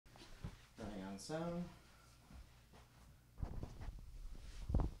sound.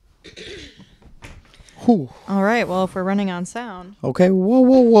 Whew. All right. Well, if we're running on sound, Okay. Whoa.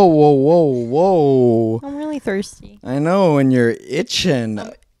 I'm really thirsty. I know, and you're itching.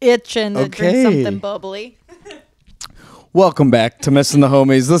 I'm itching to drink Okay. something bubbly. Welcome back to Missin the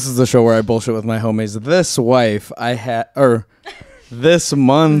Homies. This is the show where I bullshit with my homies. This wife I had, or this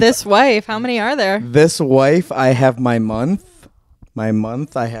month. This wife, how many are there? This wife, I have my month. My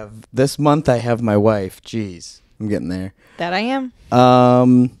month, I have, this month I have my wife. Jeez, I'm getting there. That I am.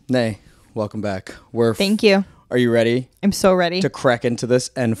 Nay, welcome back. Thank you. Are you ready I'm so ready. to crack into this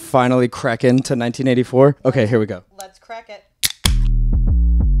and finally crack into 1984? Okay, here we go. Let's crack it.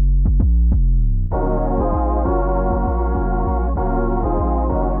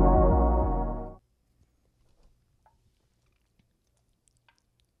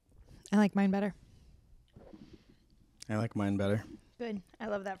 I like mine better. I like mine better. Good. I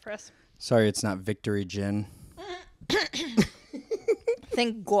love that for us. Sorry, it's not Victory Gin.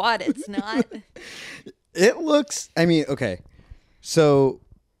 Thank God it's not. It looks, I mean, okay. So,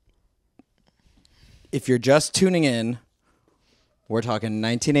 if you're just tuning in, we're talking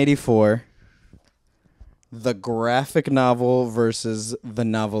 1984, the graphic novel versus the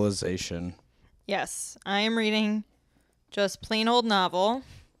novelization. Yes, I am reading just plain old novel.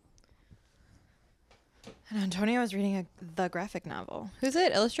 And Antonio is reading the graphic novel. Who's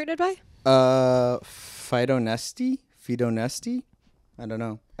it illustrated by? Fidonesti? I don't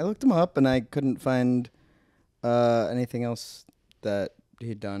know. I looked him up and I couldn't find anything else that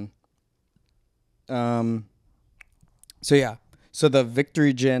he'd done. So yeah. So the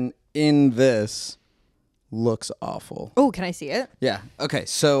Victory Gin in this looks awful. Oh, can I see it? Yeah. Okay.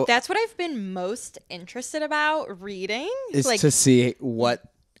 So That's what I've been most interested about reading. is to see what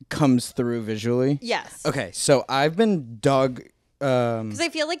comes through visually. Yes. Okay. So I've been Because I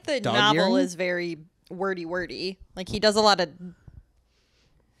feel like the novel dog-earing? is very wordy. Like he does a lot of.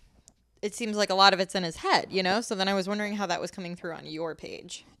 It seems like a lot of it's in his head, you know? So then I was wondering how that was coming through on your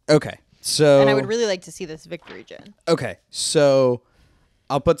page. Okay. So And I would really like to see this Victory Gin. Okay, so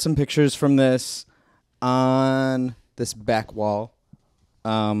I'll put some pictures from this on this back wall. But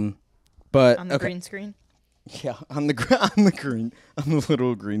On the okay. green screen. Yeah, on the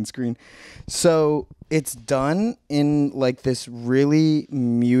little green screen. So it's done in like this really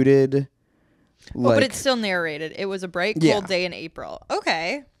muted. Oh, but it's still narrated. It was a bright, cold day in April.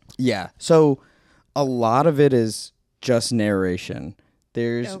 Okay. Yeah. So a lot of it is just narration.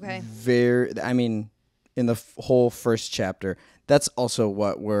 There's I mean, in the whole first chapter, that's also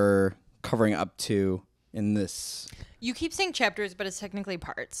what we're covering up to in this You keep saying chapters, but it's technically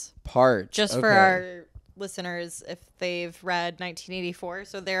parts. part. Just for our listeners, if they've read 1984.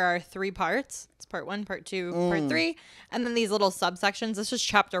 So there are 3 parts. It's part 1, part 2, part 3. And then these little subsections. This is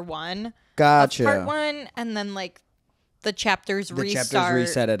chapter 1. Gotcha. Part 1. And then like the chapters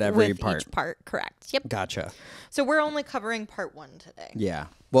reset at every with part. each part. Correct. Yep. Gotcha. So we're only covering part 1 today. Yeah.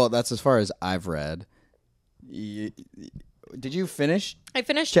 Well, that's as far as I've read. Did you finish I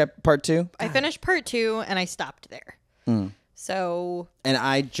finished part 2? I finished part 2 and I stopped there. So And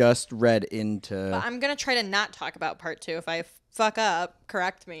I just read into. I'm going to try to not talk about part 2. If I fuck up,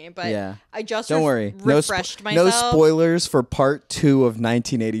 correct me. But Yeah. I just Don't worry. refreshed myself. No spoilers for part 2 of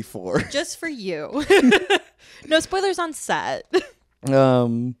 1984. Just for you. No spoilers on set.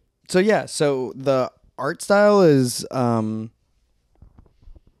 So yeah, so the art style is I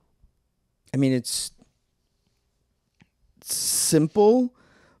mean it's simple,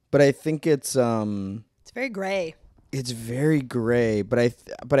 but I think it's It's very gray. it's very gray, but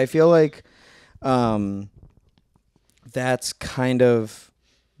I feel like that's kind of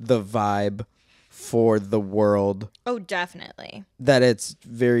the vibe for the world, Oh, definitely. that it's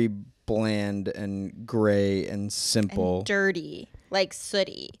very bland and gray and simple. And dirty, like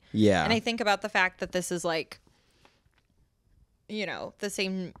sooty. Yeah. And I think about the fact that this is like, you know, the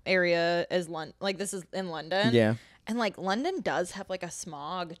same area as London. Like this is in London. Yeah. And like London does have like a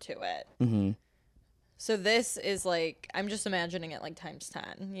smog to it. Mhm. So this is like, I'm just imagining it like times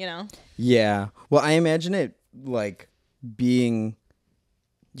 10, you know? Yeah. Well, I imagine it like being.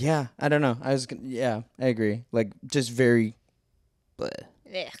 Yeah, I don't know. I agree. Like just very. Bleh.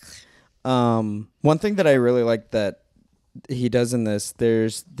 One thing that I really like that he does in this,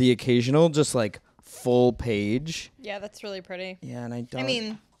 there's the occasional just like full page. Yeah, that's really pretty. Yeah, and I don't. I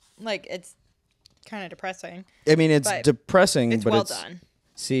mean, like it's kind of depressing. I mean, it's but depressing, It's but well it's done.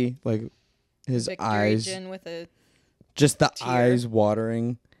 see like his Victory eyes, Gin with a just the tear. eyes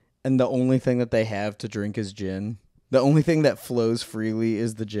watering, and the only thing that they have to drink is gin. The only thing that flows freely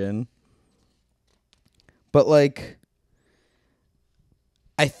is the gin. But like,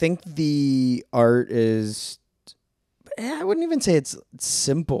 I think the art is, I wouldn't even say it's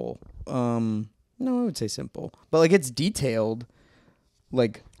simple. No, I would say simple, but like it's detailed.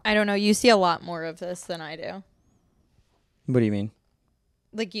 Like, I don't know. You see a lot more of this than I do. what do you mean?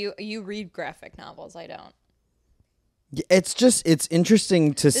 Like you read graphic novels. I don't. Yeah, it's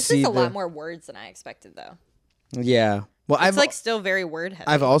interesting to This see is a lot more words than I expected, though. Yeah. Well, It's like still very word heavy.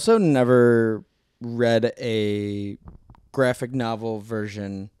 I've also never read a graphic novel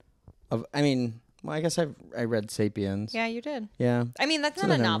version of. I mean, well, I guess I read *Sapiens*. Yeah, you did. Yeah. I mean, that's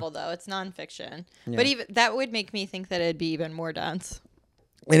not a novel though; it's nonfiction. Yeah. But even that would make me think that it'd be even more dense.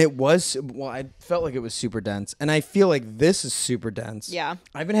 And it was, well, I felt like it was super dense, and I feel like this is super dense. Yeah.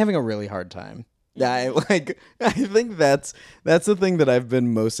 I've been having a really hard time. I think that's the thing that I've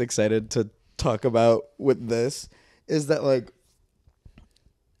been most excited to talk about with this is that, like,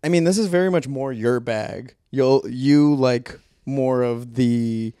 I mean, this is very much more your bag. You like more of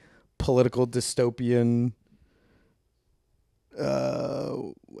the political dystopian.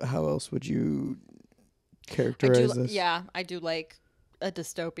 How else would you characterize this? Yeah, I do like a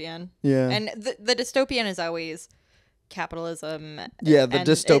dystopian. Yeah. And the dystopian is always capitalism. Yeah, the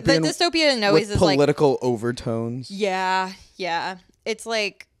dystopian. The dystopian always with is like political overtones. Yeah. It's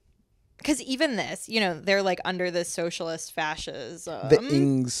like, because even this, they're like under this socialist fascism. The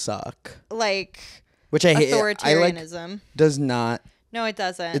Ingsoc. Like, which I hate. Authoritarianism. Does not. No, it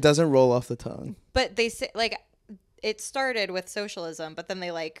doesn't. It doesn't roll off the tongue. But they say, like, it started with socialism, but then they,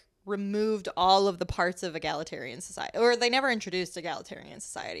 like, removed all of the parts of egalitarian society. Or they never introduced egalitarian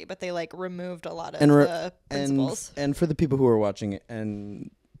society, but they, like, removed a lot of the principles. And for the people who are watching it,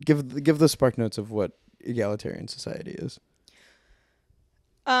 and give the spark notes of what egalitarian society is.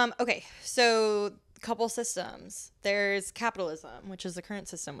 Okay, so couple systems. There's capitalism, which is the current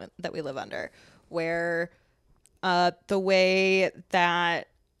system that we live under, where the way that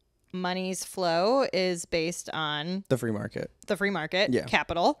money's flow is based on the free market. Yeah.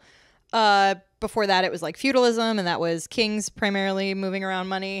 Capital. Before that, it was like feudalism, and that was kings primarily moving around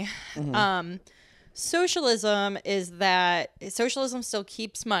money. Mm-hmm. Socialism is that socialism still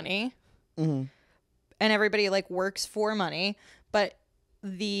keeps money, mm-hmm. and everybody like works for money, but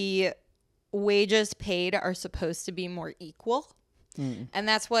the wages paid are supposed to be more equal. Mm. And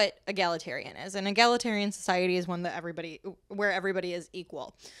that's what egalitarian is. An egalitarian society is one that where everybody is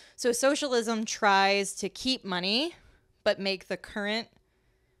equal. So socialism tries to keep money, but make the current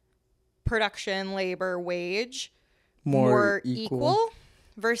production labor wage more equal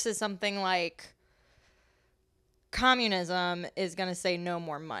versus something like communism is going to say no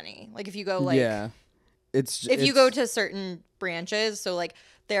more money. Like if you go like, yeah, if you go to certain branches, so like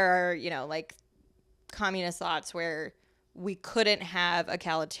there are, like communist thoughts where we couldn't have a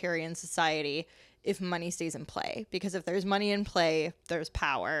egalitarian society if money stays in play, because if there's money in play, there's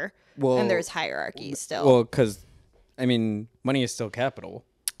power and there's hierarchy still. Well, because I mean, money is still capital.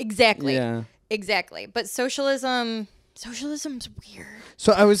 Exactly. Yeah. Exactly. But socialism's weird.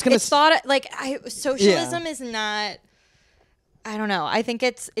 So I was gonna. It's thought like socialism is not. I don't know. I think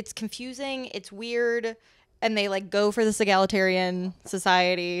it's confusing. It's weird, and they like go for this egalitarian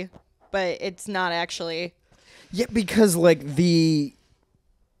society, but it's not actually. Yeah, because like the.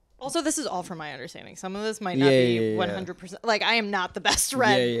 Also, this is all from my understanding. Some of this might not be 100%. Like, I am not the best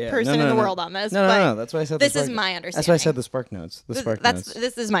read person in the world on this. No. That's why I said this is my understanding. That's why I said the spark notes.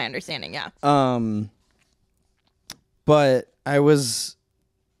 This is my understanding. Yeah. But I was.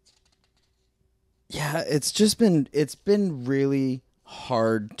 Yeah, it's been really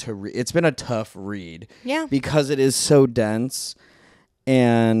hard to read. It's been a tough read. Yeah. Because it is so dense,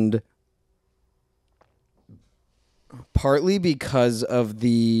 and partly because of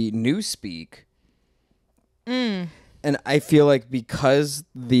the Newspeak. And I feel like because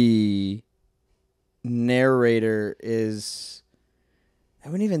the narrator is, I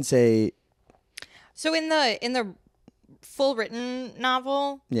wouldn't even say. So in the full written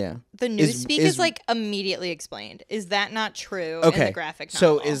novel, yeah, the Newspeak is like immediately explained. Is that not true in the graphic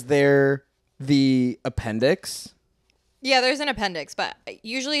So novel? is there the appendix? Yeah, there's an appendix, but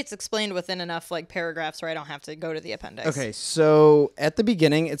usually it's explained within enough like paragraphs where I don't have to go to the appendix. Okay, so at the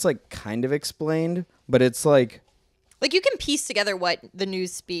beginning, it's like kind of explained, but it's like you can piece together what the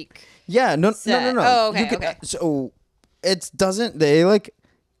Newspeak. Yeah, no. Oh, okay, okay. So it doesn't. They like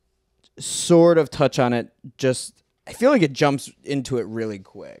sort of touch on it. Just I feel like it jumps into it really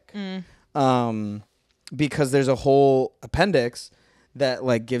quick. Because there's a whole appendix that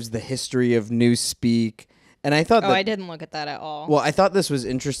like gives the history of Newspeak. And I thought I didn't look at that at all. Well, I thought this was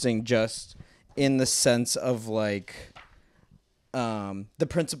interesting just in the sense of like the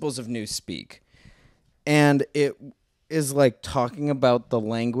principles of Newspeak. And is like talking about the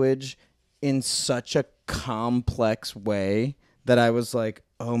language in such a complex way that I was like,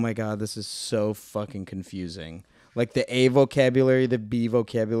 oh my God, this is so fucking confusing. Like the A vocabulary, the B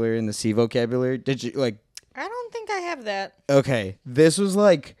vocabulary, and the C vocabulary. Did you like? I don't think I have that. Okay, this was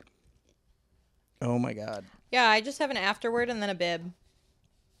like, oh my God. Yeah, I just have an afterword and then a bib.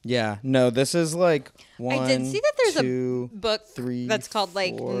 Yeah, no, this is like one. I did see that there's two, a book three, that's called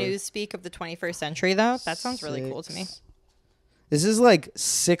like four, Newspeak of the 21st century, though. That sounds really cool to me. This is like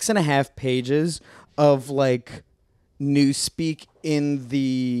 6.5 pages of like Newspeak in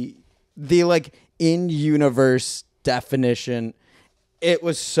the like in universe definition. It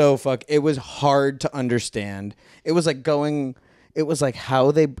was so it was hard to understand. It was like it was like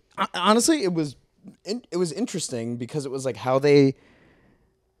how they honestly it was interesting because it was like how they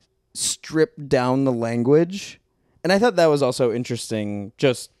stripped down the language. And I thought that was also interesting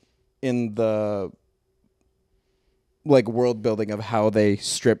just in the like world building of how they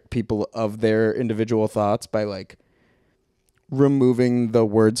strip people of their individual thoughts by like removing the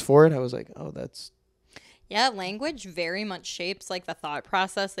words for it. I was like, oh, that's... Yeah, language very much shapes like the thought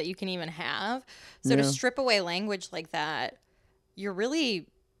process that you can even have. So to strip away language like that, you're really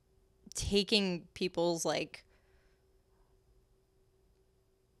taking people's like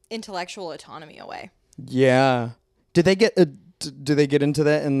intellectual autonomy away. Yeah. Did they get do they get into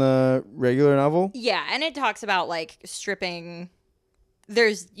that in the regular novel? Yeah, and it talks about like stripping.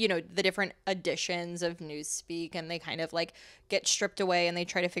 There's, you know, the different editions of Newspeak, and they kind of like get stripped away, and they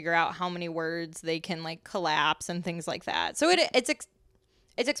try to figure out how many words they can like collapse and things like that. So it's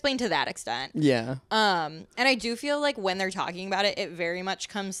explained to that extent. Yeah. And I do feel like when they're talking about it, it very much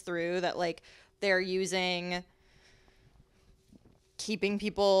comes through that like they're using keeping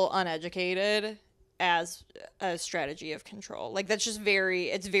people uneducated as a strategy of control. Like that's just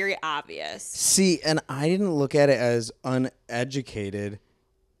it's very obvious. See, and I didn't look at it as uneducated,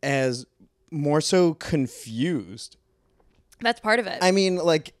 as more so confused. That's part of it. I mean,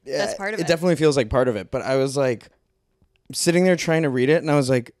 like that's part of it. It definitely feels like part of it, but I was like sitting there trying to read it, and I was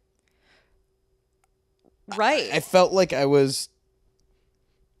like, right. I felt like I was.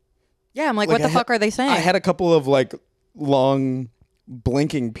 Yeah, I'm like what the fuck are they saying? I had a couple of like long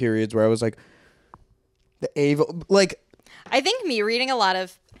blinking periods where I was like, the Ava, like. I think me reading a lot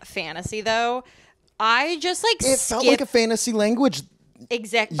of fantasy though, I just like it felt like a fantasy language.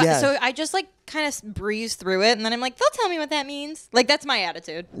 Exactly. Yeah. So I just like kind of breeze through it, and then I'm like, they'll tell me what that means. Like that's my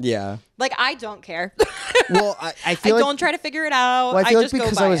attitude. Yeah. Like I don't care. Well, I feel like don't try to figure it out. Well, I feel just like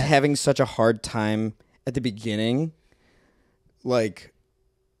because go by I was it. having such a hard time at the beginning, like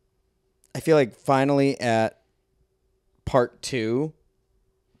I feel like finally at part 2,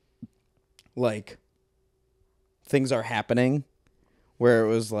 like things are happening where it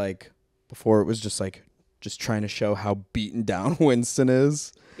was like before it was just trying to show how beaten down Winston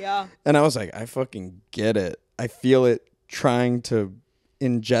is. Yeah. And I was like, I fucking get it. I feel it trying to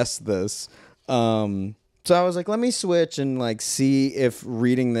ingest this. So I was like, let me switch and like see if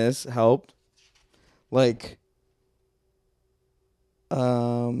reading this helped. Like,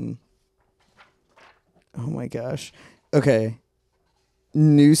 oh my gosh. Okay.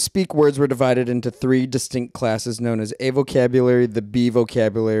 Newspeak words were divided into 3 distinct classes known as A vocabulary, the B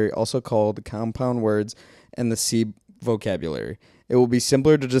vocabulary, also called compound words, and the C vocabulary. It will be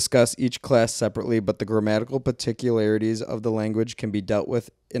simpler to discuss each class separately, but the grammatical particularities of the language can be dealt with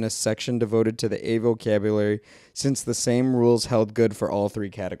in a section devoted to the A vocabulary, since the same rules held good for all 3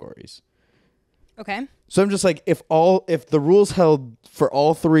 categories. Okay. So I'm just like, if the rules held for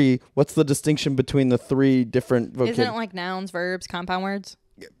all 3, what's the distinction between the 3 different Isn't it like nouns, verbs, compound words?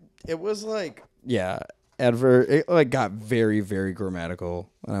 It was like, yeah, it like got very, very grammatical,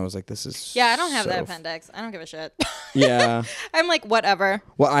 and I was like, this is Yeah, I don't have that appendix. I don't give a shit. Yeah. I'm like, whatever.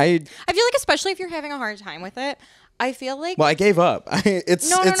 Well, I feel like especially if you're having a hard time with it, I feel like I gave up.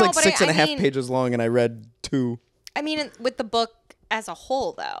 It's like but 6.5 pages long, and I read 2. I mean, with the book as a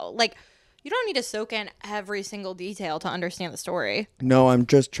whole, though, like you don't need to soak in every single detail to understand the story. No, I'm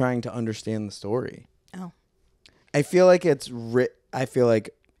just trying to understand the story. Oh. I feel like I feel like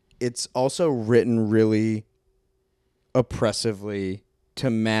it's also written really oppressively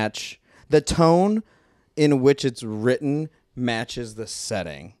to match the tone in which it's written matches the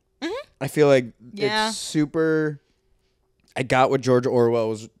setting. Mm-hmm. I feel like it's super. I got what George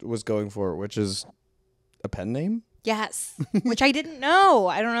Orwell was going for, which is a pen name. Yes, which I didn't know.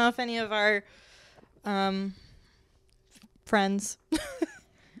 I don't know if any of our friends,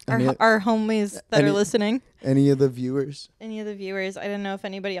 our homies that are listening. Any of the viewers? I didn't know if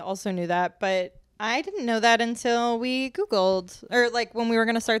anybody also knew that, but I didn't know that until we Googled, or like when we were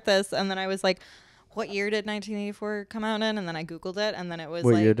going to start this, and then I was like, what year did 1984 come out in? And then I Googled it, and then it was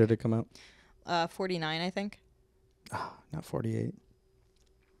What year did it come out? 49, I think. Oh, not 48.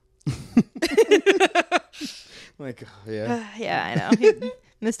 Like, yeah. Yeah, I know.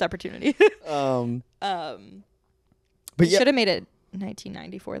 Missed opportunity. But You yeah. should have made it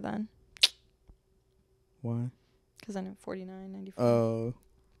 1994 then. Why? Because I know 49, 94. Oh.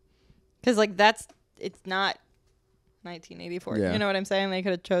 Because, like, it's not 1984. Yeah. You know what I'm saying? They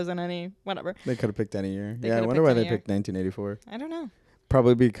could have chosen any, whatever. They could have picked any year. They Yeah, I could have wonder picked why any they year. picked 1984. I don't know.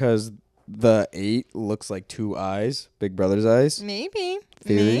 Probably because the 8 looks like 2 eyes, Big Brother's eyes. Maybe.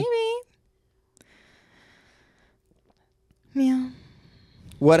 Theory? Maybe. Yeah.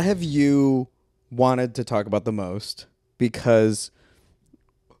 What have you wanted to talk about the most? Because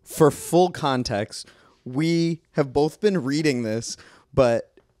for full context, we have both been reading this,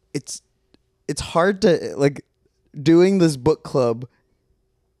 but it's hard to, like, doing this book club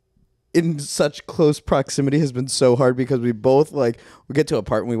in such close proximity has been so hard because we both, like, we get to a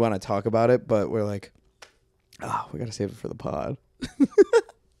part and we want to talk about it, but we're like, oh, we got to save it for the pod. I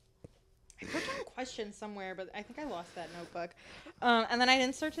put down a question somewhere, but I think I lost that notebook. And then I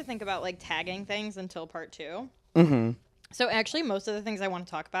didn't start to think about, like, tagging things until part 2. Mm-hmm. So actually, most of the things I want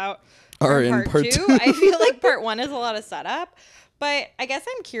to talk about Are in in part 2. I feel like part 1 is a lot of setup, but I guess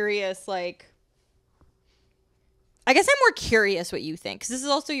I'm curious, like, I guess I'm more curious what you think, because this is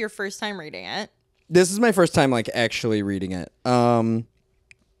also your first time reading it. This is my first time, like, actually reading it.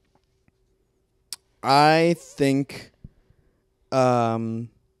 I think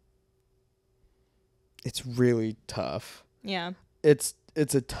it's really tough. Yeah. It's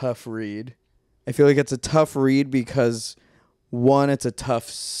a tough read. I feel like it's a tough read because, one, it's a tough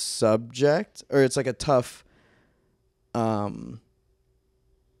subject, or it's like a tough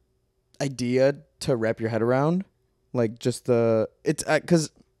idea to wrap your head around. Like, just it's because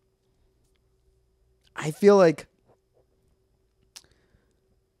I feel like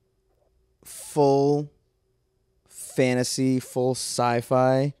full fantasy, full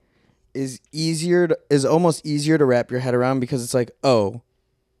sci-fi is almost easier to wrap your head around because it's like, oh,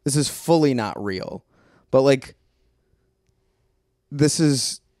 this is fully not real. But, like, this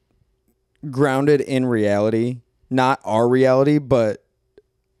is grounded in reality, not our reality, but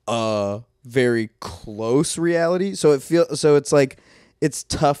very close reality. So it's like it's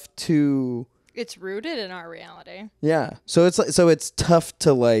tough to. It's rooted in our reality. Yeah. So it's tough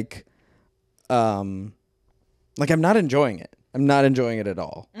to, like I'm not enjoying it. I'm not enjoying it at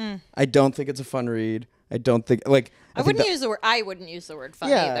all. I don't think it's a fun read. I don't think, like, I wouldn't use the word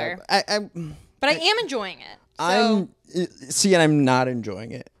fun either. But I am enjoying it. So. And I'm not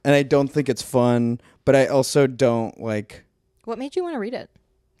enjoying it. And I don't think it's fun, but I also don't, like. What made you want to read it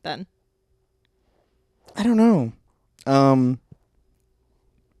then? I don't know.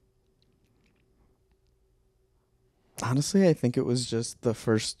 Honestly, I think it was just the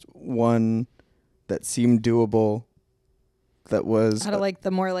first one that seemed doable. That was Out of, like,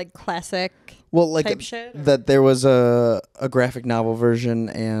 the more, like, classic type shit? That there was a graphic novel version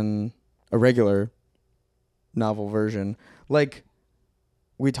and a regular novel version. Like,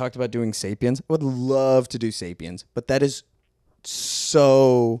 we talked about doing Sapiens. I would love to do Sapiens, but that is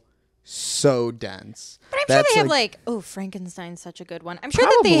so dense. But I'm sure they have, like, Frankenstein's such a good one. I'm sure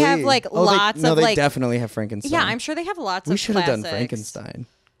that they have, like, lots of, they like. definitely have Frankenstein. Yeah, I'm sure they have lots of We should have done classics. Frankenstein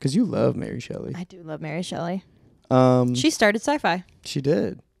because you love Mary Shelley. I do love Mary Shelley. She She started sci-fi.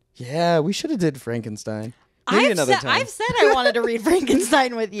 did. Yeah, we should have did Frankenstein. Maybe another time. I've said I wanted to read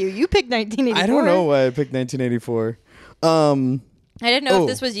Frankenstein with you. You picked 1984. I don't know why I picked 1984. I didn't know if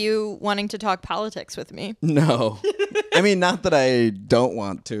this was you wanting to talk politics with me. No. I mean, not that I don't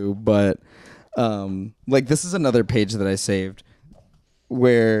want to, but like, this is another page that I saved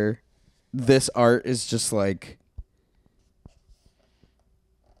where this art is just like,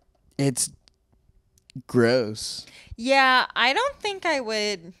 it's gross. Yeah, I don't think I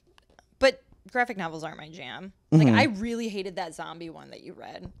would, but graphic novels aren't my jam. Like, I really hated that zombie one that you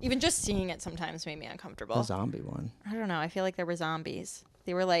read. Even just seeing it sometimes made me uncomfortable. The zombie one. I don't know. I feel like there were zombies.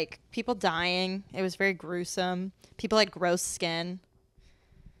 They were, like, people dying. It was very gruesome. People had gross skin.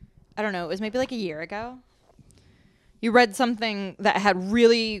 I don't know. It was maybe like a year ago. You read something that had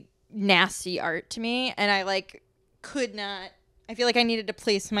really nasty art to me, and I, like, could not. I feel like I needed to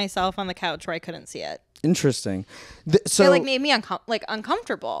place myself on the couch where I couldn't see it. Interesting. So it, like, made me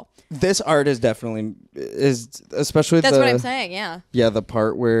uncomfortable. This art especially That's what I'm saying. Yeah. Yeah, the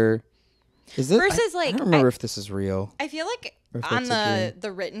part where is it versus I don't remember if this is real. I feel like on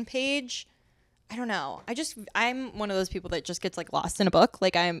the written page, I don't know. I'm one of those people that just gets, like, lost in a book.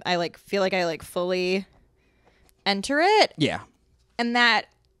 Like, I like feel like I, like, fully enter it. Yeah. And that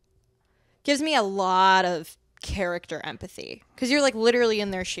gives me a lot of character empathy because you're like literally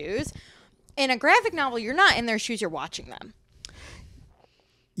in their shoes. In a graphic novel, you're not in their shoes, you're watching them.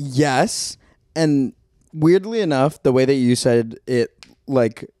 Yes. And weirdly enough, the way that you said it,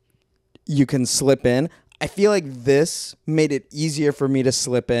 like, you can slip in, I feel like this made it easier for me to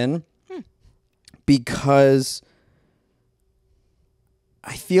slip in because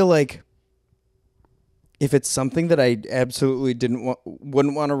I feel like if it's something that I absolutely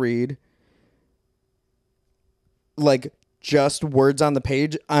wouldn't want to read, like just words on the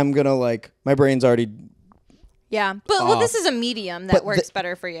page, I'm gonna like my brain's already. Yeah, but well, this is a medium that works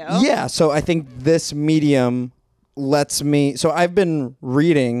better for you. Yeah, so I think this medium lets me. So I've been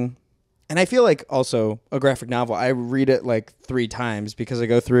reading, and I feel like also a graphic novel. I read it like 3 times because I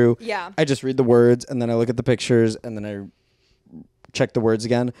go through. Yeah. I just read the words and then I look at the pictures and then I check the words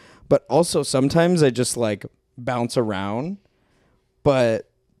again. But also sometimes I just like bounce around. But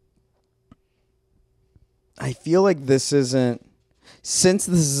I feel like this isn't since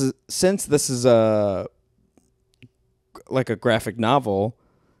this is a like a graphic novel,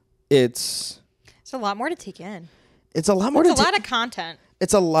 it's a lot more to take in. It's a lot more It's a lot of content.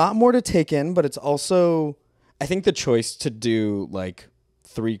 It's a lot more to take in, but it's also I think the choice to do like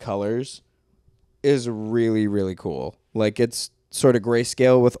 3 colors is really, really cool. Like it's sort of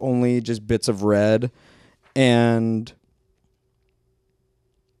grayscale with only just bits of red. And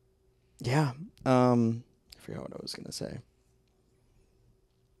yeah, I forgot what I was going to say.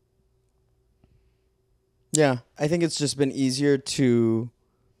 Yeah, I think it's just been easier to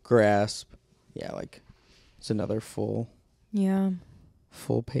grasp. Yeah, like it's another full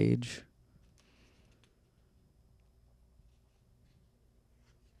page.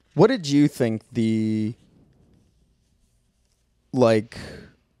 What did you think this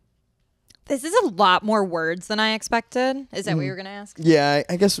is a lot more words than I expected. Is that what you were going to ask? Yeah,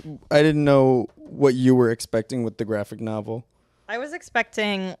 I guess I didn't know what you were expecting with the graphic novel. I was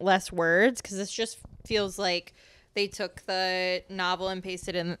expecting less words because this just feels like they took the novel and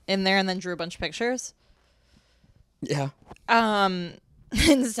pasted in there and then drew a bunch of pictures. Yeah.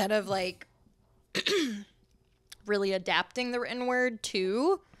 Instead of like really adapting the written word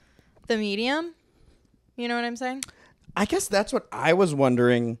to the medium. You know what I'm saying? I guess that's what I was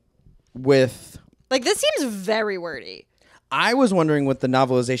wondering with... Like, this seems very wordy. I was wondering with the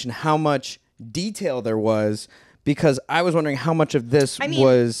novelization how much detail there was, because I was wondering how much of this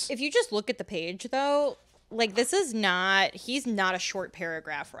was... If you just look at the page, though, like, this is not... He's not a short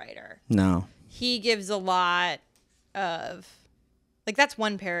paragraph writer. No. He gives a lot of... Like, that's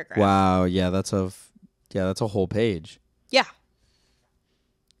one paragraph. Wow, yeah, that's a whole page. Yeah.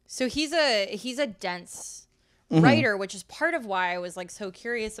 So he's a dense writer, which is part of why I was like so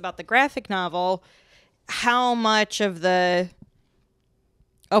curious about the graphic novel, how much of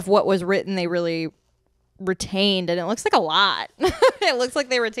what was written they really retained, and it looks like a lot. It looks like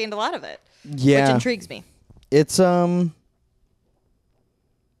they retained a lot of it. Yeah. Which intrigues me. It's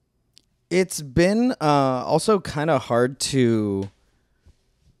been also kind of hard to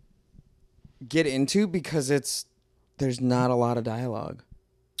get into because there's not a lot of dialogue.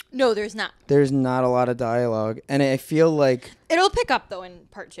 No, there's not. There's not a lot of dialogue. And I feel like... It'll pick up, though, in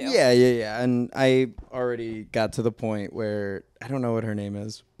part 2. Yeah. And I already got to the point where... I don't know what her name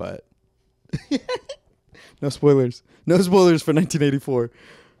is, but... No spoilers. No spoilers for 1984.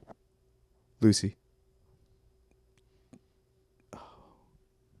 Lucy.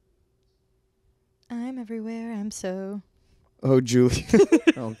 I'm everywhere, I'm so... Oh, Julie.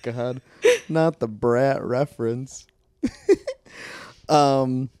 Oh, God. Not the Brat reference.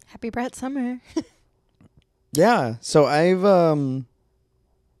 Happy Brat Summer. Yeah. So I've I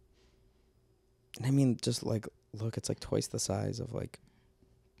mean, just like look, it's like twice the size of like.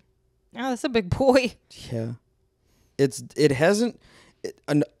 Oh, that's a big boy. Yeah.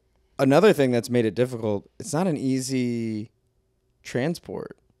 Another thing that's made it difficult. It's not an easy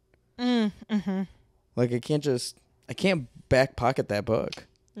transport. Mm-hmm. Like I can't back pocket that book.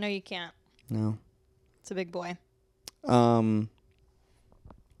 No, you can't. No. It's a big boy.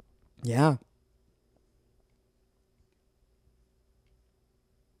 Yeah.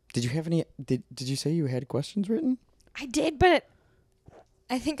 Did you have any? Did you say you had questions written? I did, but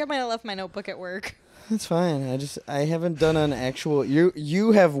I think I might have left my notebook at work. That's fine. I haven't done an actual.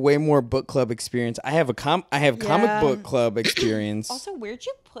 You have way more book club experience. I have comic book club experience. Also, where'd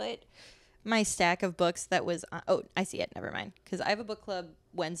you put my stack of books that was? Oh, I see it. Never mind. Because I have a book club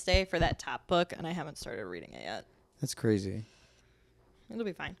Wednesday for that top book, and I haven't started reading it yet. That's crazy. It'll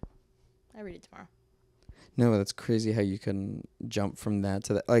be fine. I read it tomorrow. No, that's crazy how you can jump from that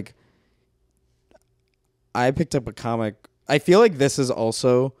to that. Like, I picked up a comic. I feel like this has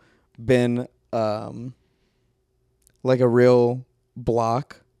also been like a real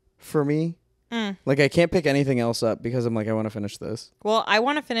block for me. Like I can't pick anything else up because I'm like, I want to finish this. Well, I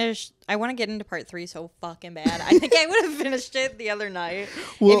want to get into part 3 so fucking bad. I think I would have finished it the other night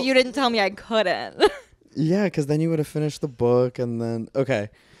if you didn't tell me I couldn't. Yeah, because then you would have finished the book and then... Okay,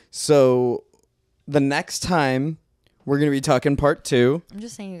 so the next time we're going to be talking part 2. I'm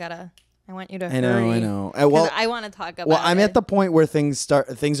just saying I want you to hurry. I know. I want to talk about Well, I'm at the point where things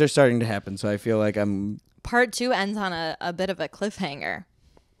are starting to happen, so I feel like I'm... Part 2 ends on a bit of a cliffhanger.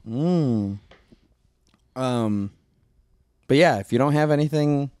 But yeah, if you don't have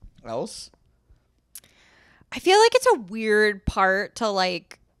anything else... I feel like it's a weird part to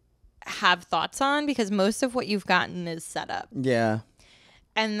like have thoughts on because most of what you've gotten is set up. Yeah.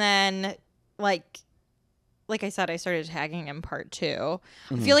 And then like I said, I started tagging in part 2.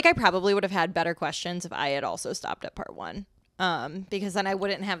 I feel like I probably would have had better questions if I had also stopped at part 1. Because then I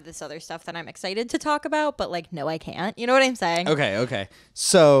wouldn't have this other stuff that I'm excited to talk about, but like, no, I can't. You know what I'm saying? Okay.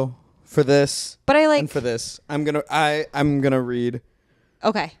 So for this, but I like, and for this, I'm gonna read.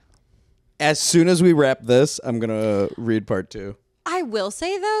 Okay. As soon as we wrap this, I'm gonna read part 2. I will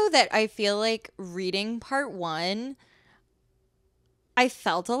say though that I feel like reading part 1, I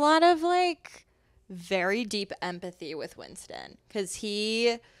felt a lot of like very deep empathy with Winston because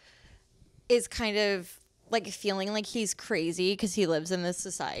he is kind of like feeling like he's crazy because he lives in this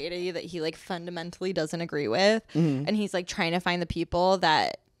society that he like fundamentally doesn't agree with, and he's like trying to find the people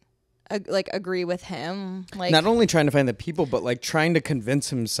that like agree with him. Like not only trying to find the people, but like trying to convince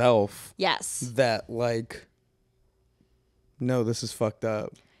himself. Yes. That like, no, this is fucked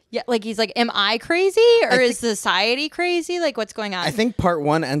up. Yeah, like he's like, am I crazy or is society crazy? Like, what's going on? I think part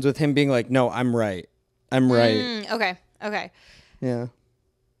 1 ends with him being like, no, I'm right. Okay. Yeah.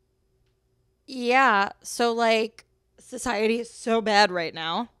 Yeah, so like society is so bad right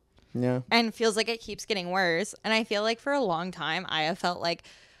now. Yeah. And feels like it keeps getting worse. And I feel like for a long time I have felt like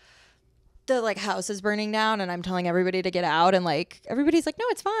the like house is burning down and I'm telling everybody to get out and like everybody's like, no,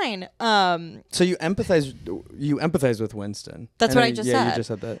 it's fine. So you empathize with Winston. That's what I just said. Yeah, you just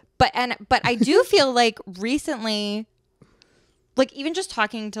said that. But I do feel like recently, like even just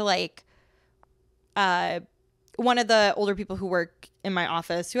talking to like one of the older people who work in my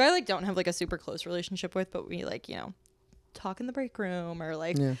office who I like don't have like a super close relationship with, but we like, you know, talk in the break room or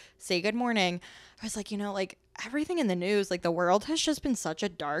like say good morning. I was like, you know, like everything in the news, like the world has just been such a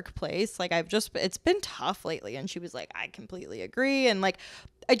dark place. Like it's been tough lately. And she was like, I completely agree. And like,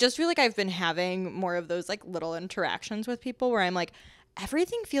 I just feel like I've been having more of those like little interactions with people where I'm like,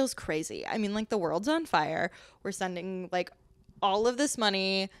 everything feels crazy. I mean, like the world's on fire. We're sending like all of this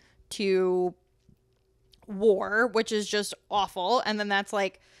money to war, which is just awful. And then that's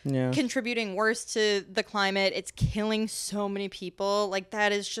like contributing worse to the climate. It's killing so many people. Like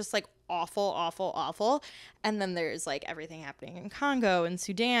that is just like awful. And then there's like everything happening in Congo and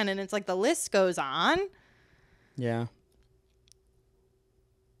Sudan, and it's like the list goes on. Yeah.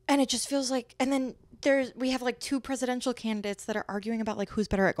 And it just feels like, and then we have like 2 presidential candidates that are arguing about like who's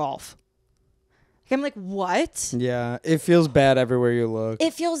better at golf. Like, I'm like, what? Yeah, it feels bad everywhere you look.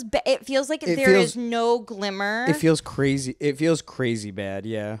 It feels like there is no glimmer. It feels crazy. It feels crazy bad.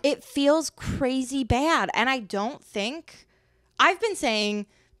 Yeah. It feels crazy bad, and I don't think I've been saying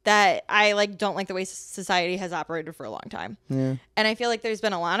that I like don't like the way society has operated for a long time. Yeah. And I feel like there's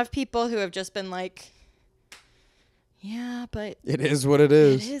been a lot of people who have just been like, yeah, but it is what it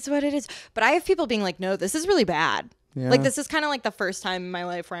is. It is what it is. But I have people being like, no, this is really bad. Yeah. Like this is kind of like the first time in my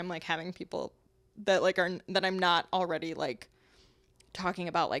life where I'm like having people that like that I'm not already like talking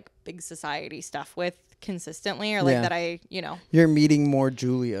about like big society stuff with consistently, or like that I, you know, you're meeting more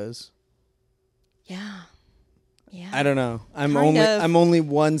Julias. Yeah. Yeah. I don't know. I'm only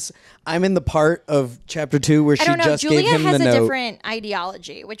once. I'm in the part of chapter 2 where she just Julia gave him the note. Julia has a different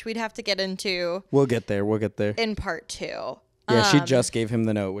ideology, which we'd have to get into. We'll get there. In part 2. Yeah, she just gave him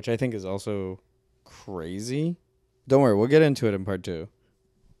the note, which I think is also crazy. Don't worry, we'll get into it in part 2.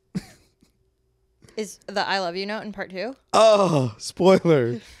 Is the I love you note in part 2? Oh,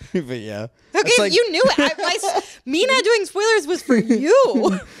 spoiler. But yeah. Okay, like, you knew it. Me not doing spoilers was for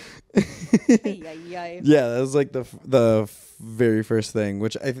you. Yeah, that was like the very first thing,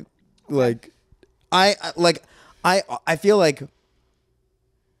 which I feel like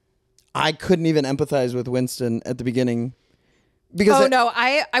I couldn't even empathize with Winston at the beginning because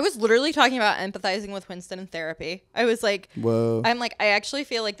I was literally talking about empathizing with Winston in therapy. I was like, whoa. I'm like, I actually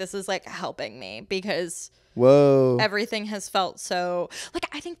feel like this is like helping me because everything has felt so like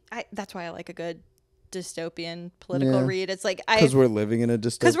I think that's why I like a good dystopian political read. It's like because we're living in a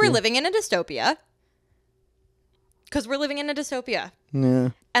dystopia. Because we're living in a dystopia. Yeah.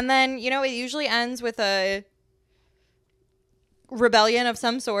 And then, it usually ends with a rebellion of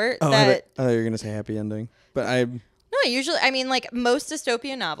some sort. I thought you were going to say happy ending. But No, usually, like most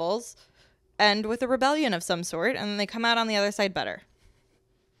dystopian novels end with a rebellion of some sort, and they come out on the other side better.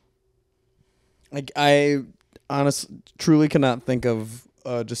 Like, I honestly truly cannot think of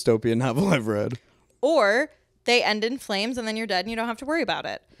a dystopian novel I've read. Or they end in flames, and then you're dead, and you don't have to worry about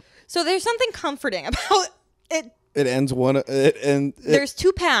it. So there's something comforting about it. It ends There's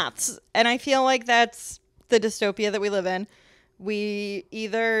two paths, and I feel like that's the dystopia that we live in. We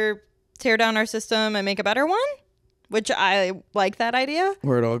either tear down our system and make a better one, which I like that idea.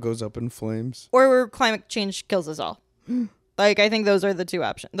 Where it all goes up in flames. Or where climate change kills us all. Like, I think those are the two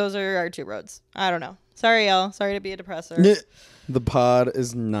options. Those are our two roads. I don't know. Sorry, y'all. Sorry to be a depressor. The pod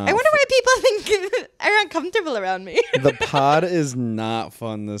is not. I wonder why people think are uncomfortable around me. The pod is not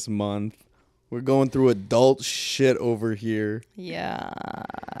fun this month. We're going through adult shit over here. Yeah.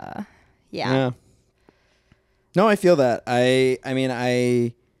 No, I feel that. I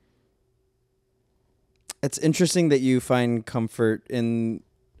mean, it's interesting that you find comfort in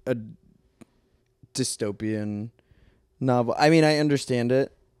a dystopian novel. I mean, I understand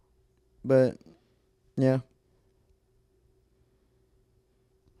it, but yeah.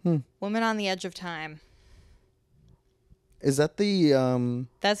 Woman on the Edge of Time. Is that the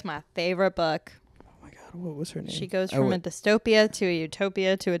That's my favorite book. Oh my god, what was her name? She goes from a dystopia to a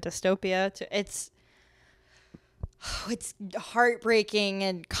utopia to a dystopia to it's heartbreaking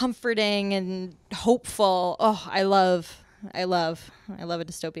and comforting and hopeful. Oh, I love a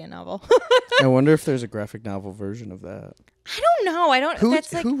dystopian novel. I wonder if there's a graphic novel version of that. I don't know.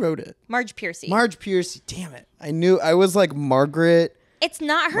 Who wrote it? Marge Piercy. Marge Piercy. Damn it. I was like Margaret. It's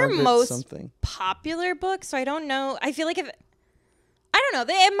not her Margaret most something. popular book, so I don't know. I feel like I don't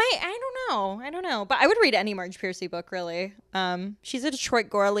know. I don't know. But I would read any Marge Piercy book, really. She's a Detroit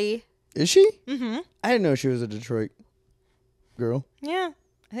girly. Is she? Mm-hmm. I didn't know she was a Detroit girl. Yeah.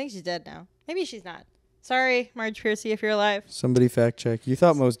 I think she's dead now. Maybe she's not. Sorry, Marge Piercy, if you're alive. Somebody fact check. You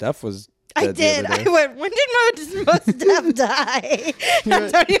thought Mos Def was dead. I did. I went, when did Mos Def die?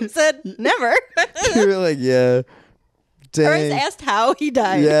 Antonio said, never. You were like, yeah. Dang. Or I was asked how he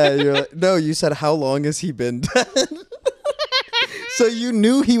died. Yeah, you're like, no, you said how long has he been dead? So you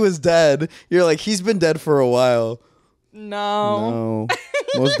knew he was dead. You're like, he's been dead for a while. No.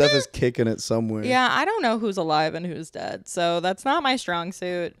 Mos Def is kicking it somewhere. Yeah, I don't know who's alive and who's dead. So that's not my strong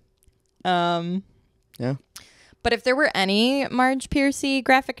suit. Yeah. But if there were any Marge Piercy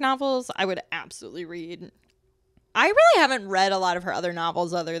graphic novels, I would absolutely read. I really haven't read a lot of her other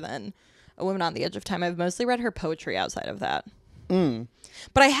novels other than A Woman on the Edge of Time. I've mostly read her poetry outside of that.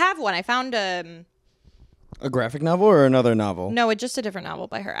 But I have one. I found a graphic novel or another novel? No, just a different novel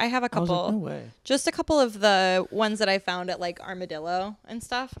by her. I have a couple. I was like, no way. Just a couple of the ones that I found at like Armadillo and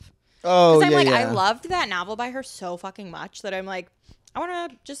stuff. Oh, yeah, I'm like, yeah. I loved that novel by her so fucking much that I'm like, I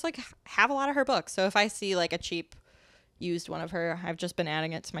want to just like have a lot of her books. So if I see like a cheap used one of her, I've just been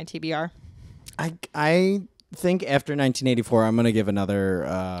adding it to my TBR. I think after 1984, I'm gonna give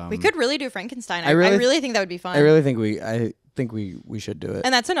another. We could really do Frankenstein. I really think that would be fun. I really think we should do it.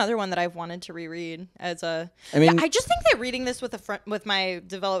 And that's another one that I've wanted to reread as a. I mean, I just think that reading this with my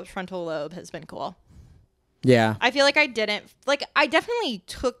developed frontal lobe has been cool. Yeah. I feel like I definitely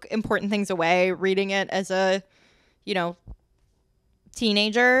took important things away reading it as a,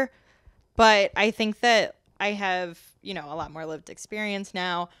 teenager, but I think that I have, a lot more lived experience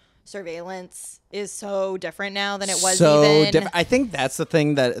now. Surveillance is so different now than it was even. I think that's the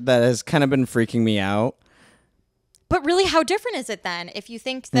thing that has kind of been freaking me out. But really, how different is it then? If you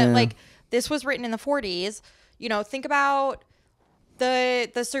think that like this was written in the 40s, think about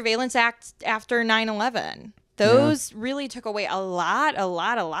the Surveillance Act after 9/11. Those really took away a lot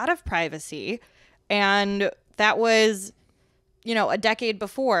of privacy. And that was, a decade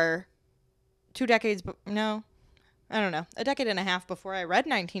before, 2 decades, no, I don't know, a decade and a half before I read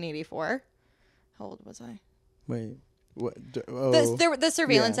 1984. How old was I? Wait, what? The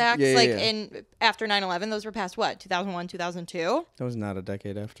Surveillance Acts, yeah. in after 9/11, those were passed, what, 2001, 2002? That was not a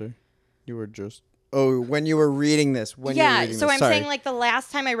decade after. You were just... Oh, when you were reading this. I'm saying like the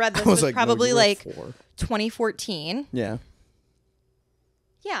last time I read this was probably 2014. Yeah.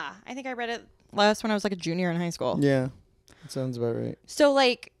 Yeah, I think I read it last when I was like a junior in high school. Yeah, that sounds about right. So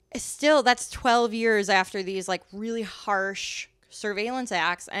like still that's 12 years after these like really harsh surveillance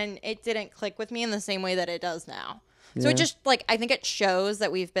acts, and it didn't click with me in the same way that it does now. So it just like, I think it shows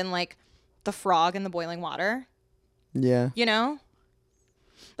that we've been like the frog in the boiling water. Yeah.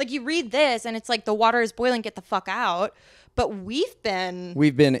 Like you read this and it's like the water is boiling, get the fuck out. But we've been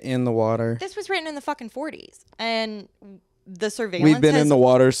in the water. This was written in the fucking 40s. And the surveillance. We've been in the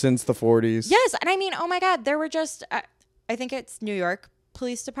water since the 40s. Yes. And I mean, oh my God, there were just, I think it's New York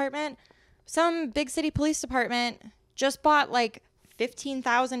Police Department. Some big city police department just bought like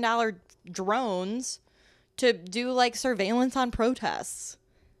 $15,000 drones to do like surveillance on protests.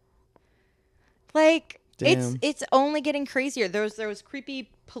 Like, damn. it's only getting crazier. Those creepy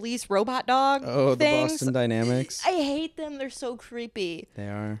police robot dog Oh, things. the Boston Dynamics. I hate them. They're so creepy. They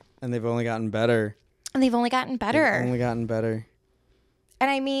are. And they've only gotten better. And they've only gotten better. And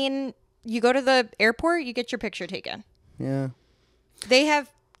I mean, you go to the airport, you get your picture taken. Yeah. They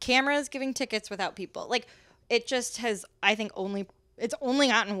have cameras giving tickets without people. Like, it just has, I think, it's only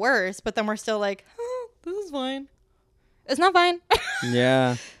gotten worse, but then we're still like, oh, this is fine. It's not fine.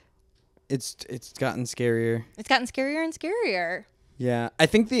 Yeah. It's gotten scarier. It's gotten scarier and scarier. Yeah. I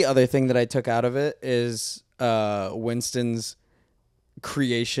think the other thing that I took out of it is Winston's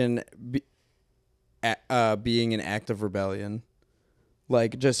creation being an act of rebellion.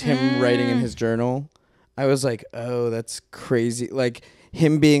 Like, just him writing in his journal. I was like, oh, that's crazy. Like,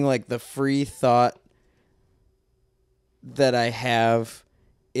 him being like, the free thought that I have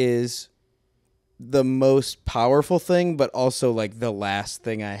is the most powerful thing, but also like the last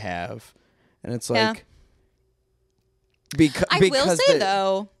thing I have. And it's like, I will say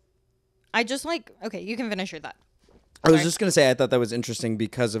though, I just like, okay, you can finish your thought. I was just going to say, I thought that was interesting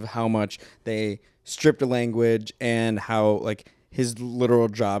because of how much they stripped the language and how like his literal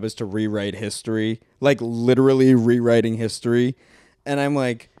job is to rewrite history, like literally rewriting history. And I'm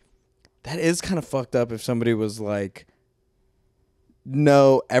like, that is kind of fucked up if somebody was like,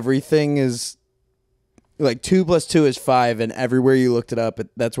 no, everything is like 2 + 2 is 5, and everywhere you looked it up,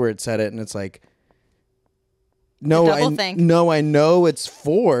 that's where it said it, and it's like, no, I know it's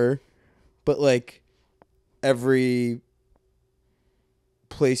 4, but like every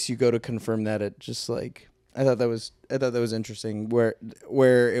place you go to confirm that, it just like I thought that was interesting, where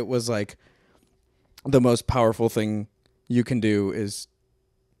it was like the most powerful thing you can do is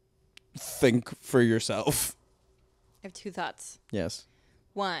think for yourself. I have 2 thoughts. Yes.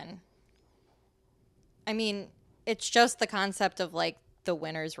 1, I mean, it's just the concept of like the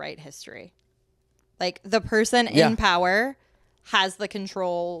winners write history. Like, the person in power has the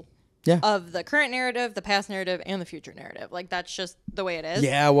control of the current narrative, the past narrative, and the future narrative. Like, that's just the way it is.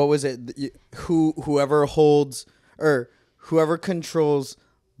 Yeah, what was it? Whoever holds or whoever controls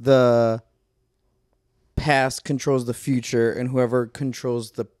the past controls the future, and whoever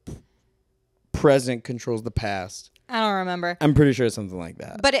controls the present controls the past. I don't remember. I'm pretty sure it's something like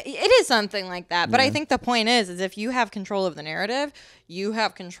that. But it is something like that. But I think the point is if you have control of the narrative, you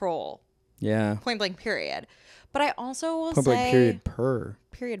have control. Yeah. Point blank, period. But I also will Point blank, period, per.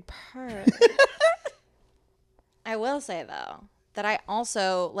 Period, per. I will say, though, that I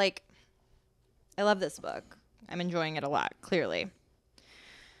also, like, I love this book. I'm enjoying it a lot, clearly.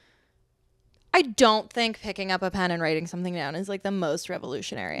 I don't think picking up a pen and writing something down is like the most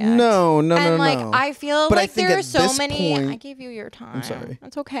revolutionary act. No. And like I feel but like there are so many. I gave you your time. I'm sorry.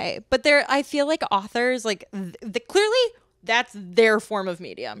 That's okay. But I feel like authors like clearly that's their form of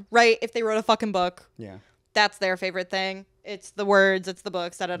medium, right? If they wrote a fucking book, that's their favorite thing. It's the words, it's the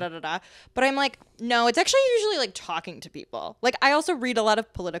books, da da da da da. But I'm like, no, it's actually usually like talking to people. Like, I also read a lot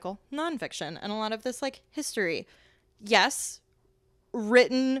of political nonfiction and a lot of this like history. Yes.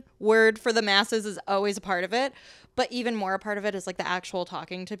 Written word for the masses is always a part of it, but even more a part of it is like the actual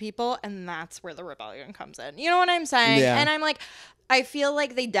talking to people, and that's where the rebellion comes in. You know what I'm saying? Yeah. And I'm like, I feel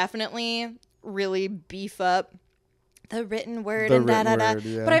like they definitely really beef up the written word and da da da.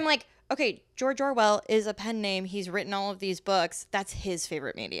 But I'm like, okay, George Orwell is a pen name. He's written all of these books. That's his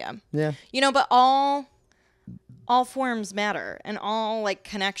favorite medium. Yeah. You know, but all forms matter, and all like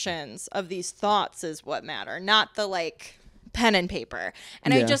connections of these thoughts is what matter, not the like pen and paper.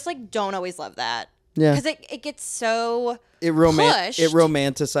 And I just like don't always love that. Yeah. Because it gets so pushed. It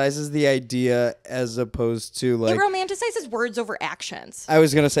romanticizes the idea as opposed to like... It romanticizes words over actions. I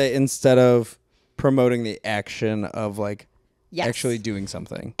was going to say, instead of promoting the action of like actually doing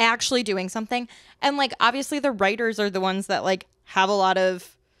something. Actually doing something. And like obviously the writers are the ones that like have a lot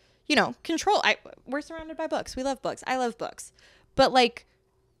of, you know, control. We're surrounded by books. We love books. I love books. But like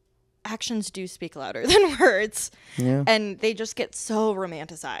actions do speak louder than words. Yeah. And they just get so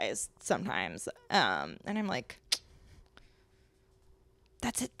romanticized sometimes. And I'm like,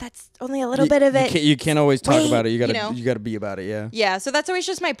 that's it. That's only a little bit of it. You can't always talk about it. You gotta be about it. Yeah. Yeah. So that's always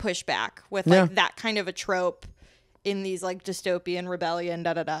just my pushback with like that kind of a trope in these like dystopian rebellion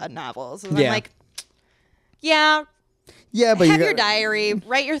novels. And I'm like, yeah, but have your diary,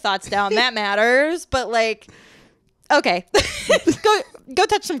 write your thoughts down. That matters. But like, okay, go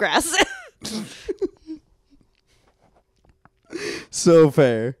touch some grass. So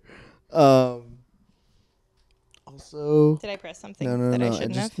fair. Also, Did I press something no. that I I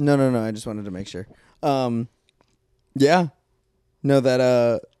shouldn't just have? no. I just wanted to make sure. Yeah. No,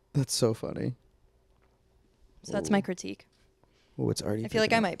 that's so funny. So that's my critique. Oh, it's already. I feel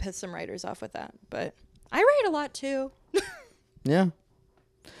like I might piss some writers off with that, but I write a lot too. Yeah.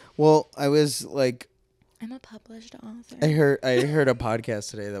 Well, I was like, I'm a published author. I heard a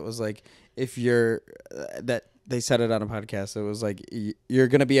podcast today that was like, if you're that they said it on a podcast. It was like you're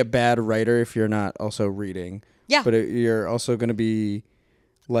gonna be a bad writer if you're not also reading. Yeah. But you're also gonna be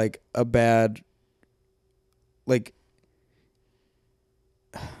like a bad like.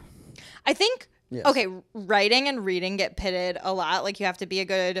 I think. Yes. Okay, writing and reading get pitted a lot. Like you have to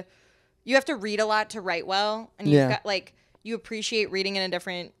read a lot to write well, and you've got like you appreciate reading in a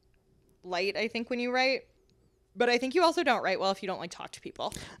different light. I think when you write, but I think you also don't write well if you don't like talk to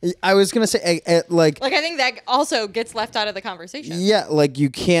people. I was gonna say like I think that also gets left out of the conversation. Yeah, like you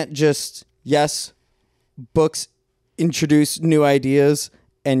can't just books introduce new ideas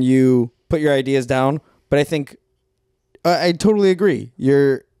and you put your ideas down, but I think I totally agree.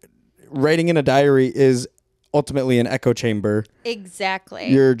 Writing in a diary is ultimately an echo chamber. Exactly.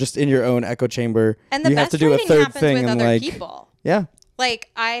 You're just in your own echo chamber. And the you best have to do a writing third happens thing with and other like people. Yeah.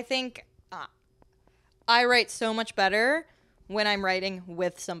 Like I think I write so much better when I'm writing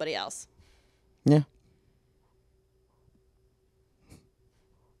with somebody else. Yeah.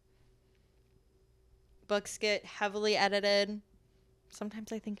 Books get heavily edited.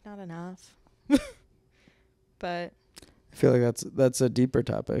 Sometimes I think not enough. But I feel like that's a deeper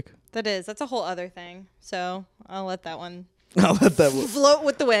topic. that's a whole other thing. So I'll let that one I'll let that float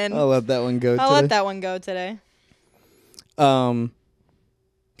with the wind. I'll let that one go I'll let that one go today. So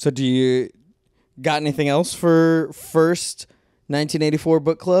do you got anything else for first 1984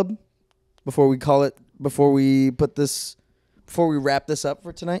 book club before we wrap this up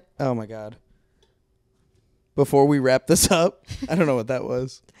for tonight? Oh my God. Before we wrap this up, I don't know what that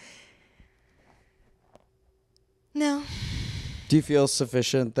was. No. Do you feel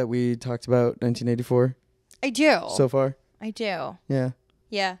sufficient that we talked about 1984 I do. so far? I do. Yeah.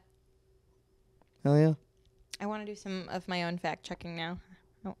 Yeah. Hell yeah. I want to do some of my own fact checking now.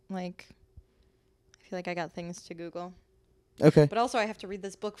 I feel like I got things to Google. Okay. But also I have to read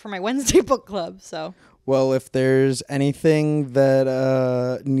this book for my Wednesday book club, so. Well, if there's anything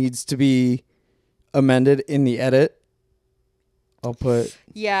that needs to be amended in the edit, I'll put...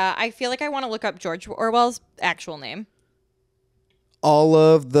 Yeah, I feel like I want to look up George Orwell's actual name. All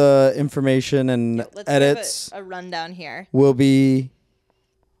of the information and Let's edits give a rundown here. will be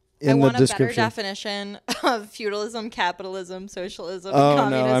in the I want a better description. definition of feudalism, capitalism, socialism, Oh,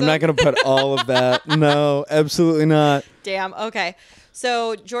 communism. no, I'm not going to put all of that. No, absolutely not. Damn, okay.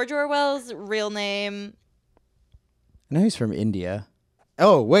 So George Orwell's real name... I know he's from India.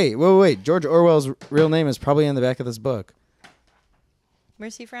 Oh, wait. George Orwell's real name is probably on the back of this book.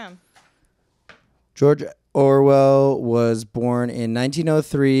 Where's he from? George Orwell was born in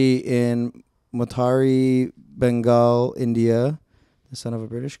 1903 in Motari, Bengal, India. The son of a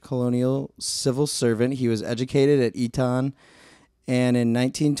British colonial civil servant. He was educated at Eton and in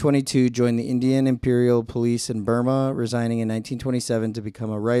 1922 joined the Indian Imperial Police in Burma, resigning in 1927 to become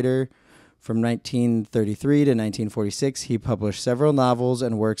a writer. From 1933 to 1946, he published several novels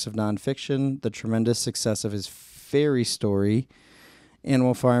and works of nonfiction. The tremendous success of his fairy story,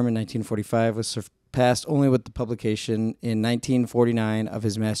 Animal Farm, in 1945 was surpassed only with the publication in 1949 of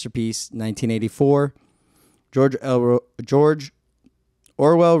his masterpiece, 1984. George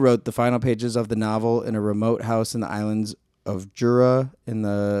Orwell wrote the final pages of the novel in a remote house in the islands of Jura in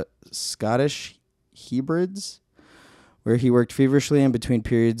the Scottish Hebrides, where he worked feverishly in between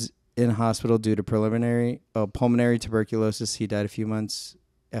periods in hospital due to pulmonary tuberculosis. He died a few months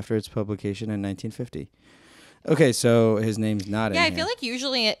after its publication in 1950. Okay, so his name's not in here. Yeah, I feel like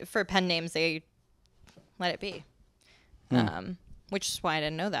usually for pen names they let it be. Which is why I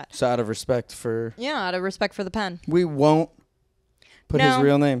didn't know that. So out of respect for... Yeah, out of respect for the pen. We won't put his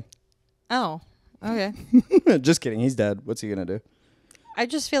real name. Oh, okay. Just kidding. He's dead. What's he going to do? I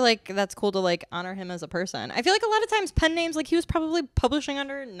just feel like that's cool to like honor him as a person. I feel like a lot of times pen names, like he was probably publishing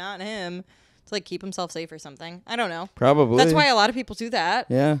under not him to like keep himself safe or something. I don't know. Probably. That's why a lot of people do that.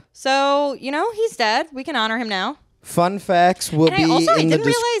 Yeah. So, he's dead. We can honor him now. Fun facts will be in the... I didn't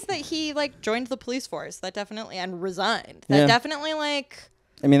realize that he like joined the police force. That definitely, and resigned. That definitely like...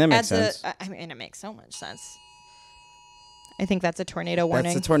 I mean, that makes sense. It makes so much sense. I think that's a tornado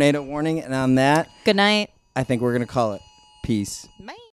warning. That's a tornado warning. And on that... Good night. I think we're going to call it. Peace. Bye.